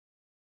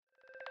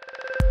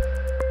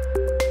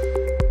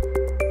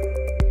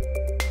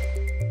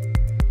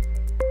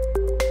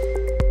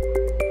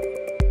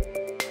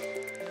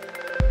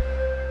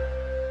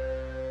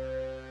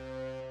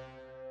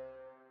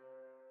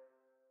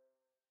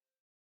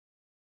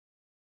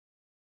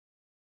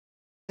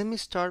Let me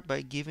start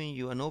by giving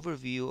you an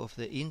overview of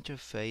the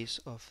interface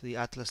of the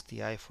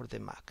ATLAS.ti for the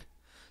Mac.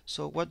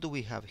 So what do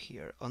we have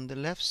here? On the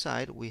left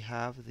side we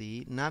have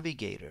the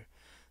Navigator.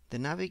 The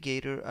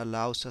Navigator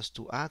allows us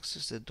to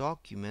access the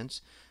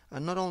documents,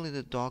 and not only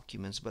the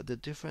documents but the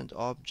different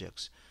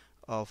objects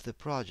of the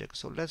project.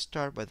 So let's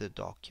start by the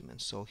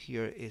documents. So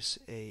here is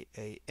a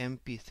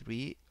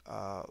MP3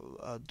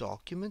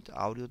 document,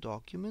 audio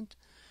document.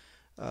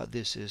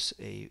 This is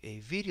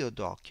a video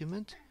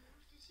document,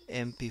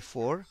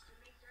 MP4,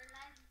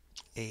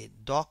 a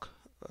docx,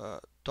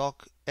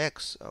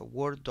 a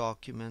Word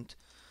document,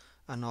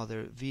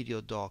 another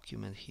video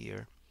document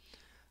here.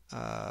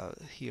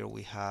 Here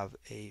we have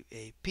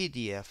a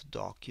PDF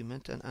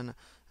document, and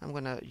I'm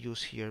gonna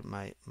use here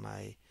my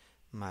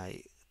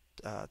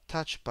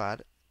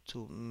touchpad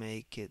to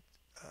make it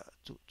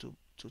to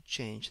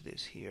change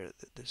this here,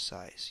 the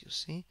size, you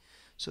see.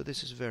 So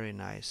this is very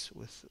nice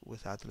with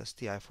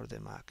ATLAS.ti for the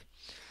Mac.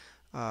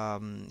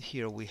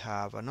 Here we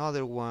have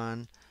another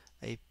one,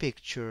 a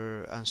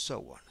picture, and so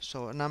on.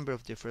 So a number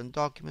of different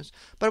documents,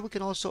 but we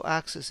can also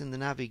access in the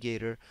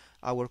Navigator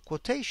our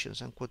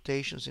quotations, and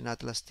quotations in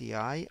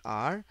ATLAS.ti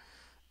are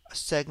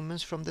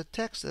segments from the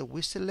text that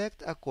we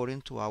select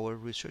according to our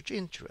research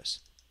interests.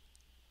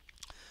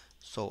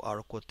 So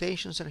our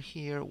quotations are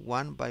here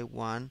one by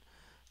one,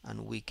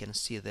 and we can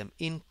see them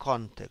in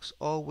context,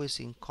 always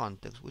in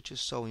context, which is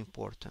so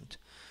important.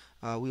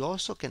 We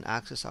also can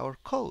access our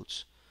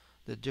codes,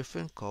 the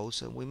different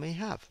codes that we may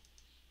have.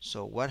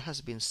 So what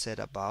has been said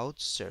about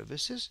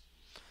services,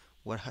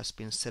 what has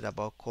been said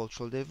about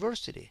cultural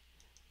diversity,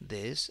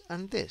 this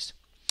and this.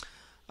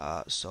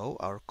 So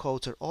our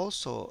codes are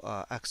also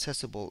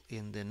accessible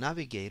in the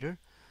Navigator.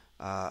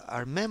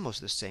 Our memos,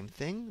 the same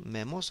thing.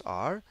 Memos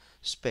are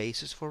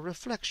spaces for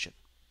reflection.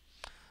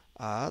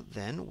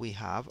 Then we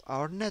have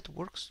our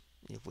networks.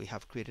 If we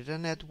have created a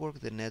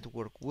network, the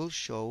network will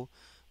show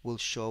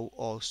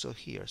also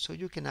here. So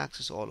you can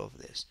access all of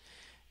this.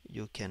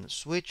 You can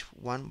switch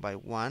one by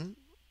one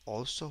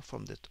also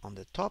from on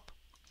the top,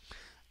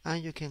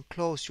 and you can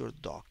close your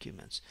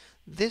documents.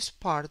 This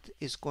part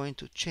is going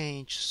to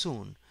change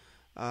soon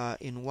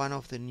in one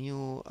of the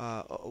new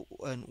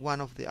in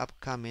one of the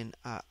upcoming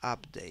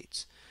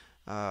updates.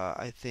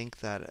 I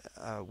think that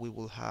we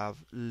will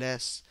have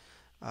less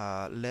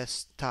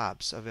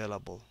tabs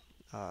available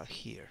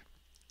here,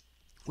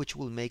 which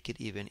will make it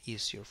even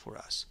easier for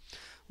us.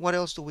 What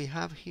else do we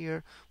have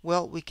here?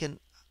 Well, we can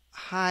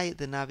hide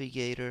the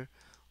Navigator,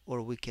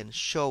 or we can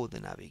show the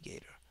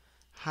Navigator.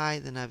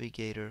 Hide the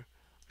Navigator,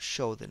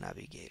 show the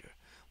Navigator.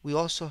 We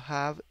also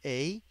have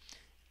an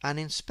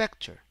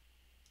inspector.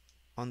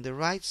 On the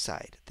right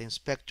side, the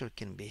inspector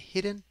can be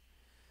hidden,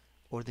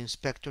 or the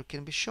inspector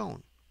can be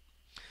shown.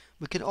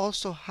 We can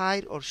also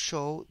hide or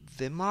show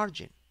the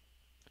margin.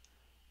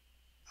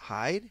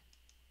 Hide,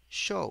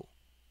 show.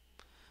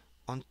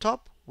 On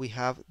top we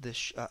have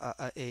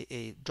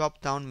a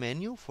drop-down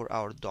menu for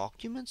our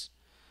documents,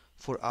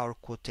 for our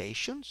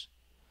quotations,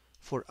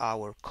 for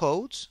our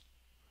codes,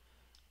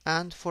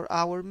 and for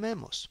our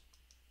memos.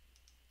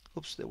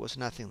 Oops, there was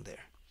nothing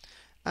there.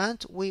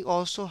 And we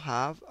also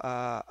have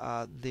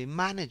the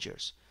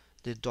managers,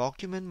 the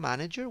document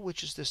manager,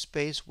 which is the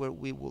space where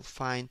we will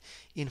find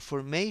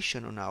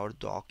information on our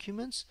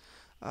documents,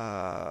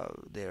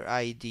 their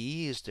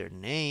IDs, their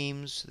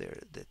names,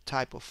 the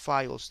type of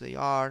files they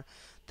are,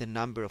 the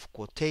number of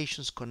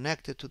quotations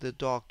connected to the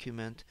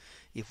document.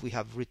 If we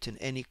have written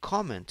any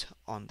comment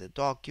on the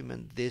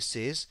document, this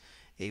is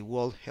a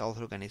World Health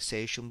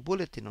Organization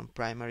bulletin on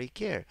primary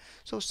care.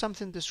 So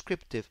something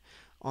descriptive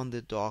on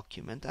the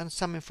document, and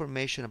some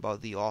information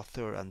about the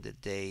author and the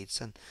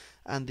dates,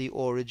 and the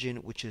origin,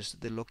 which is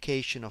the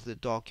location of the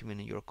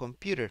document in your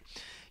computer.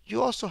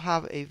 You also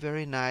have a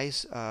very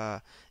nice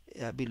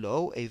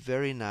below a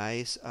very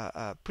nice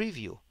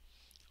preview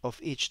of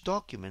each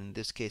document. In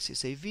this case,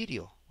 it's a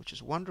video, which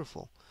is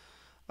wonderful.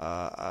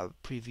 A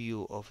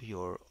preview of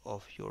your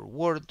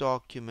Word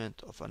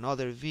document, of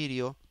another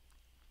video,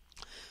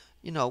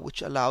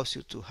 which allows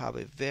you to have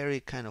a very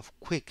kind of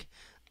quick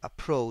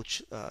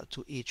approach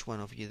to each one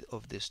of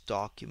these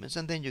documents,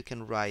 and then you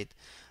can write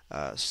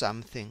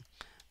something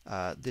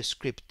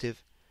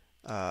descriptive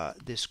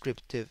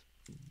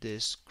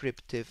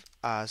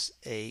as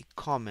a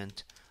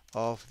comment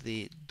of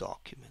the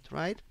document,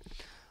 right?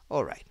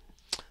 All right.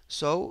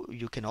 So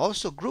you can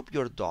also group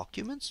your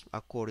documents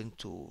according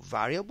to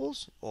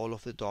variables. All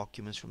of the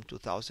documents from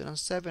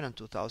 2007 and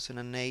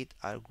 2008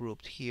 are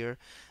grouped here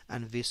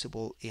and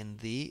visible in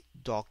the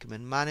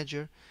document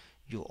manager.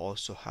 You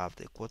also have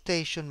the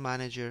quotation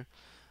manager,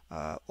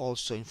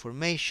 also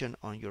information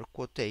on your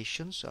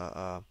quotations,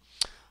 a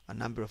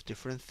number of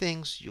different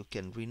things. You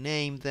can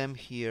rename them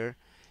here.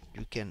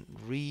 You can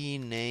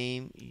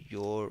rename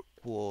your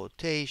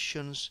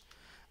quotations,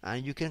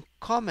 and you can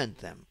comment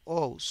them.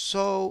 Oh,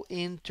 so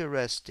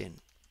interesting,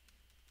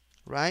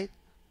 right?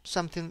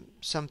 Something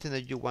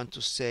that you want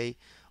to say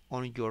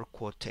on your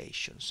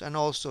quotations. And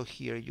also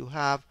here you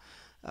have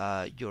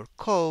your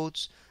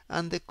codes,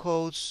 and the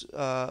codes,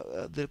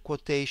 the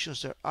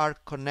quotations that are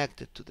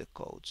connected to the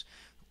codes.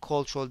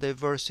 cultural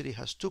diversity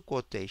has two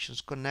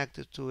quotations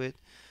connected to it.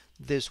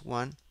 This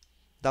one,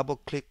 double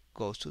click,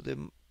 goes to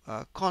the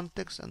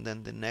context, and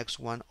then the next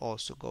one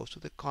also goes to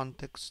the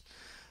context.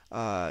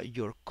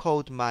 Your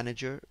code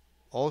manager,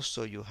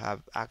 also you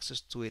have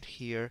access to it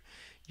here.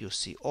 You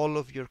see all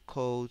of your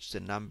codes, the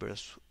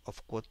numbers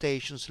of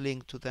quotations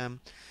linked to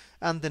them,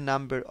 and the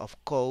number of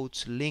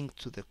codes linked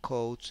to the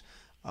codes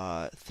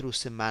through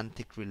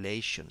semantic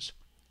relations.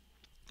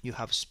 You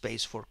have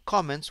space for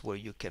comments where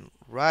you can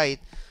write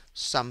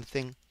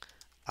something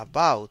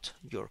about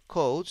your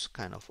codes,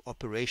 kind of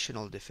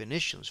operational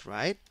definitions,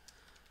 right?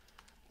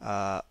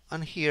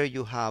 And here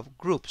you have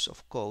groups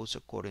of codes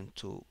according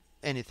to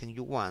anything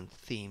you want,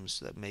 themes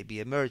that may be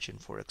emerging,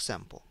 for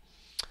example.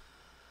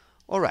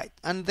 Alright,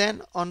 and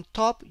then on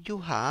top you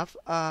have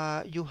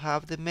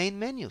the main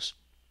menus.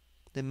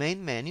 The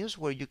main menus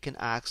where you can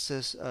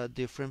access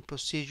different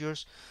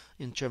procedures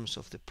in terms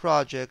of the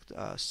project,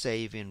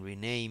 saving,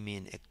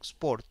 renaming,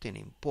 exporting,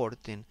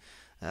 importing,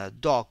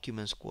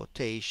 documents,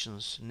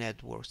 quotations,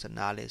 networks,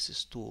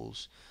 analysis,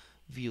 tools,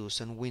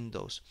 views, and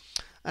windows.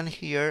 And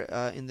here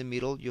in the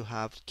middle you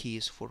have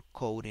keys for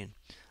coding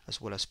as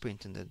well as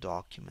printing the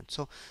document.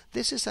 So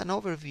this is an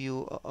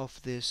overview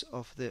of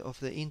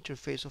the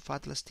interface of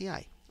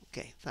ATLAS.ti.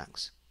 Okay,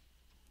 thanks.